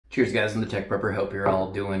Cheers guys, I'm the Tech Prepper. Hope you're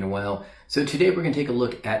all doing well. So today we're going to take a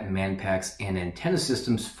look at Manpacks and antenna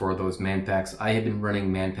systems for those Manpacks. I have been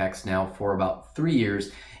running Manpacks now for about 3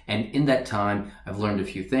 years, and in that time I've learned a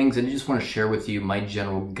few things and I just want to share with you my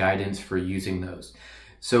general guidance for using those.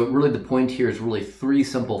 So really the point here is really three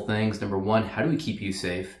simple things. Number one, how do we keep you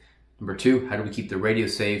safe? Number two, how do we keep the radio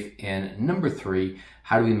safe? And number three,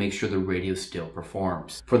 how do we make sure the radio still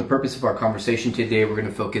performs? For the purpose of our conversation today, we're going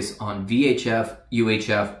to focus on VHF,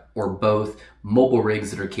 UHF, or both mobile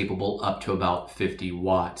rigs that are capable up to about 50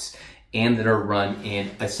 watts and that are run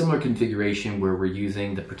in a similar configuration where we're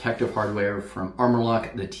using the protective hardware from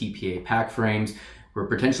Armorlock, the TPA pack frames. We're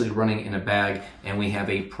potentially running in a bag, and we have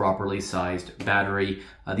a properly sized battery.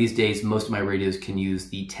 These days, most of my radios can use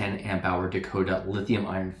the 10 amp hour Dakota lithium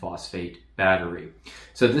iron phosphate battery.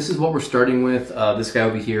 So this is what we're starting with. This guy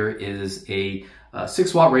over here is a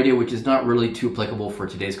 6 watt radio, which is not really too applicable for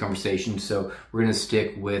today's conversation. So we're gonna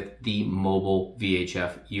stick with the mobile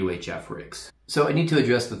VHF, UHF rigs. So I need to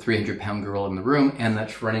address the 300-pound gorilla in the room, and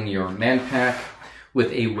that's running your Manpack with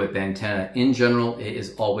a whip antenna. In general, it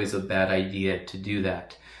is always a bad idea to do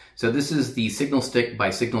that. So this is the Signal Stick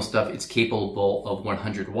by Signal Stuff. It's capable of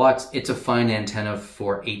 100 watts. It's a fine antenna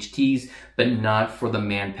for HTs, but not for the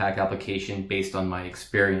Manpack application based on my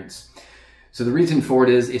experience. So the reason for it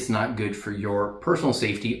is it's not good for your personal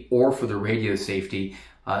safety or for the radio safety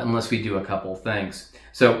unless we do a couple things.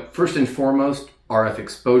 So first and foremost, RF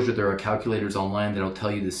exposure. There are calculators online that'll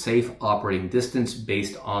tell you the safe operating distance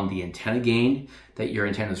based on the antenna gain that your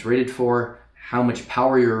antenna is rated for, how much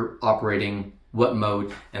power you're operating, what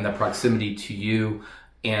mode, and the proximity to you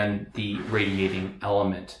and the radiating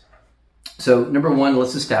element. So number one,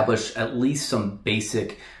 let's establish at least some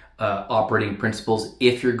basic operating principles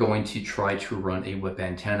if you're going to try to run a whip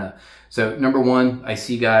antenna. So number one, I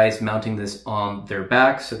see guys mounting this on their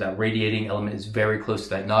back, so that radiating element is very close to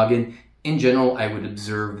that noggin. In general, I would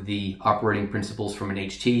observe the operating principles from an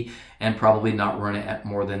HT and probably not run it at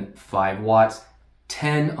more than 5 watts.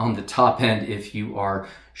 10 on the top end if you are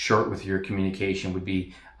short with your communication would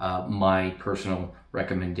be my personal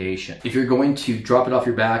recommendation. If you're going to drop it off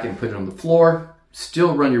your back and put it on the floor,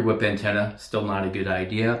 still run your whip antenna, still not a good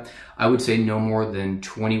idea. I would say no more than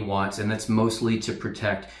 20 watts, and that's mostly to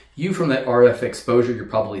protect you from that RF exposure. You're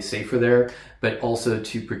probably safer there, but also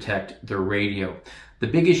to protect the radio. The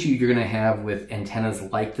big issue you're gonna have with antennas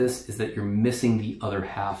like this is that you're missing the other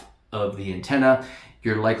half of the antenna.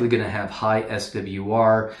 You're likely gonna have high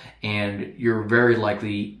SWR, and you're very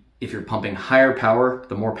likely, if you're pumping higher power,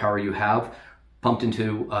 the more power you have pumped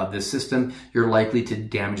into this system, you're likely to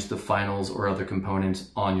damage the finals or other components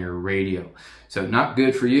on your radio. So not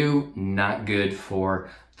good for you, not good for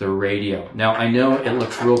the radio. Now I know it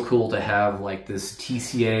looks real cool to have like this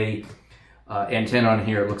TCA antenna on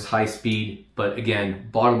here. It looks high speed, but again,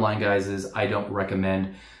 bottom line guys is I don't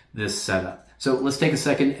recommend this setup. So let's take a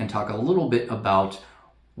second and talk a little bit about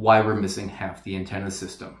why we're missing half the antenna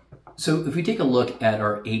system. So if we take a look at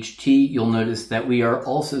our HT, you'll notice that we are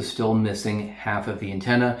also still missing half of the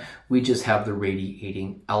antenna. We just have the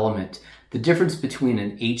radiating element. The difference between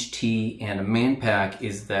an HT and a Manpack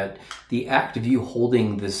is that the act of you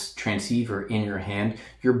holding this transceiver in your hand,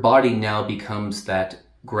 your body now becomes that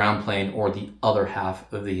ground plane or the other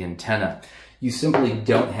half of the antenna. You simply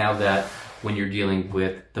don't have that when you're dealing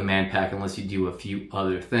with the Manpack unless you do a few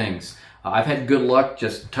other things. I've had good luck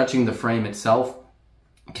just touching the frame itself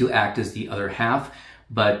to act as the other half,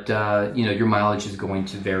 but you know, your mileage is going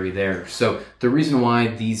to vary there. So the reason why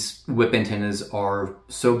these whip antennas are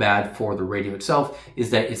so bad for the radio itself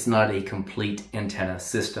is that it's not a complete antenna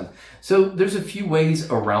system. So there's a few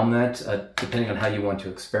ways around that, depending on how you want to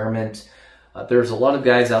experiment. There's a lot of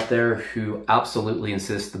guys out there who absolutely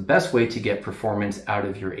insist the best way to get performance out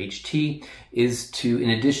of your HT is to, in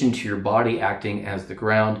addition to your body acting as the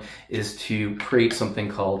ground, is to create something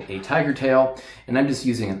called a tiger tail. And I'm just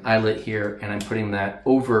using an eyelet here, and I'm putting that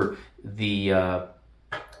over the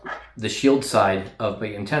shield side of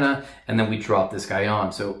the antenna, and then we drop this guy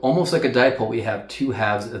on. So almost like a dipole, we have two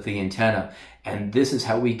halves of the antenna, and this is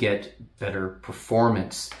how we get better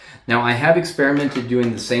performance. Now I have experimented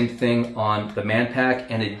doing the same thing on the Manpack,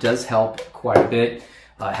 and it does help quite a bit,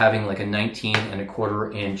 having like a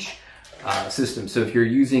 19¼ inch system. So if you're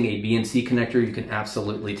using a BNC connector, you can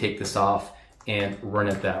absolutely take this off and run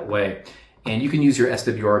it that way. And you can use your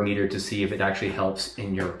SWR meter to see if it actually helps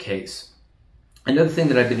in your case. Another thing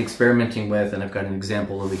that I've been experimenting with, and I've got an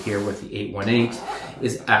example over here with the 818,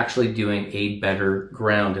 is actually doing a better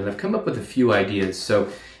ground. And I've come up with a few ideas. So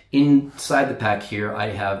inside the pack here, I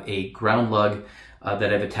have a ground lug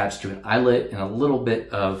that I've attached to an eyelet and a little bit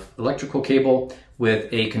of electrical cable with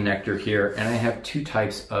a connector here. And I have two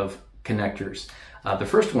types of connectors. The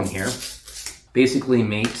first one here basically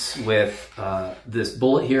mates with this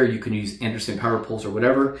bullet here. You can use Anderson power poles or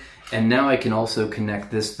whatever. And now I can also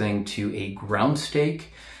connect this thing to a ground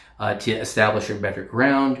stake to establish a better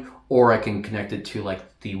ground, or I can connect it to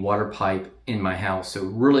like the water pipe in my house. So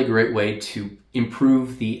really great way to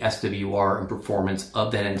improve the SWR and performance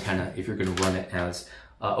of that antenna if you're going to run it as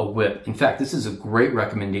a whip. In fact, this is a great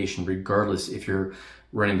recommendation regardless if you're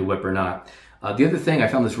running the whip or not. The other thing I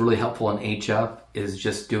found this really helpful on HF is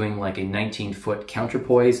just doing like a 19-foot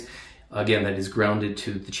counterpoise. Again, that is grounded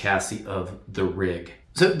to the chassis of the rig.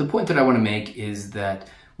 So the point that I want to make is that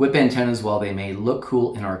whip antennas, while they may look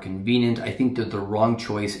cool and are convenient, I think they're the wrong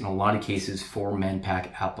choice in a lot of cases for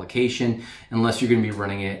Manpack application, unless you're going to be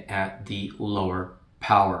running it at the lower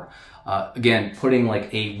power. Again, putting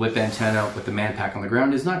like a whip antenna with the Manpack on the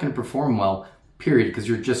ground is not going to perform well, period, because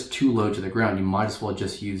you're just too low to the ground. You might as well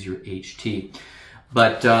just use your HT.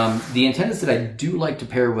 But the antennas that I do like to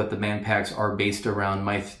pair with the Manpacks are based around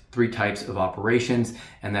my three types of operations,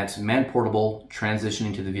 and that's man-portable,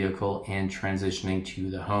 transitioning to the vehicle, and transitioning to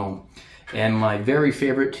the home. And my very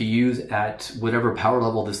favorite to use at whatever power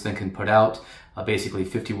level this thing can put out, basically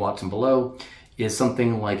 50 watts and below, is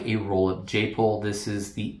something like a roll-up J-pole. This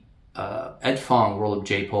is the Edfong roll-up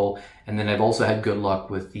J-pole, and then I've also had good luck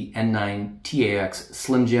with the N9 TAX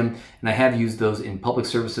Slim Jim, and I have used those in public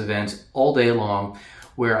service events all day long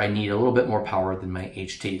where I need a little bit more power than my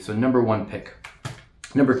HT. So number one pick.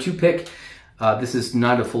 Number two pick, this is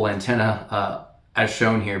not a full antenna as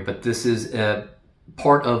shown here, but this is a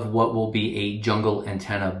part of what will be a jungle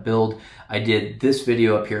antenna build. I did this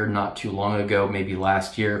video up here not too long ago, maybe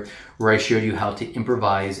last year, where I showed you how to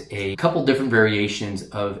improvise a couple different variations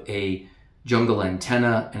of a jungle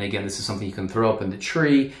antenna. And again, this is something you can throw up in the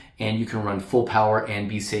tree and you can run full power and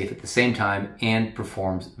be safe at the same time, and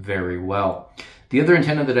performs very well. The other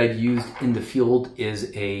antenna that I've used in the field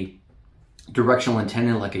is a directional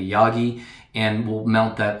antenna like a Yagi, and we'll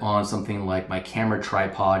mount that on something like my camera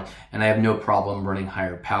tripod, and I have no problem running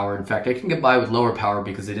higher power. In fact, I can get by with lower power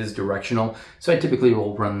because it is directional, so I typically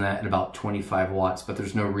will run that at about 25 watts, but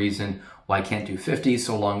there's no reason why I can't do 50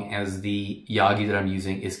 so long as the Yagi that I'm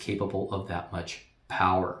using is capable of that much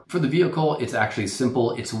power. For the vehicle, it's actually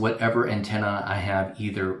simple. It's whatever antenna I have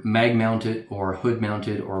either mag mounted or hood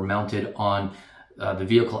mounted or mounted on the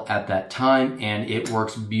vehicle at that time, and it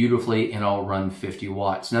works beautifully, and I'll run 50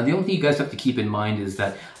 watts. Now, the only thing you guys have to keep in mind is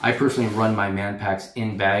that I personally run my Manpacks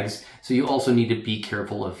in bags, so you also need to be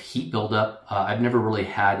careful of heat buildup. I've never really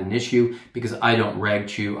had an issue because I don't rag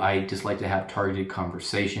chew. I just like to have targeted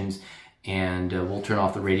conversations, and we'll turn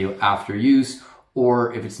off the radio after use,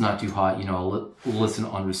 or if it's not too hot, you know, I'll listen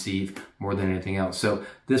on receive more than anything else. So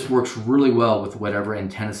this works really well with whatever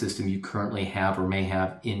antenna system you currently have or may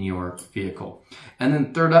have in your vehicle. And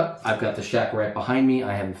then third up, I've got the shack right behind me.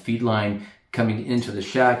 I have a feed line coming into the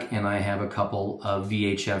shack, and I have a couple of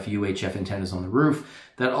VHF, UHF antennas on the roof.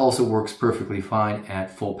 That also works perfectly fine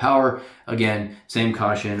at full power. Again, same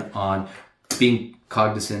caution on being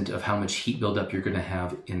cognizant of how much heat buildup you're going to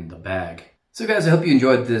have in the bag. So guys, I hope you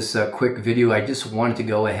enjoyed this quick video. I just wanted to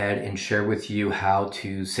go ahead and share with you how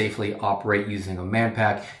to safely operate using a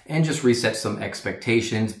Manpack and just reset some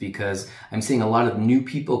expectations, because I'm seeing a lot of new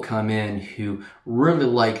people come in who really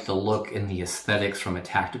like the look and the aesthetics from a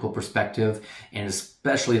tactical perspective, and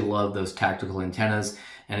especially love those tactical antennas.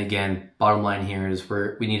 And again, bottom line here is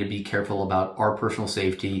we need to be careful about our personal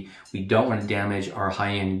safety. We don't want to damage our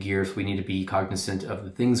high-end gear, so we need to be cognizant of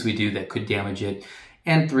the things we do that could damage it.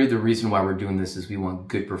 And three, the reason why we're doing this is we want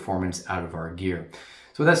good performance out of our gear.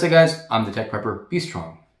 So with that said, guys, I'm the Tech Prepper. Be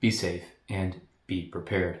strong, be safe, and be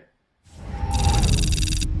prepared.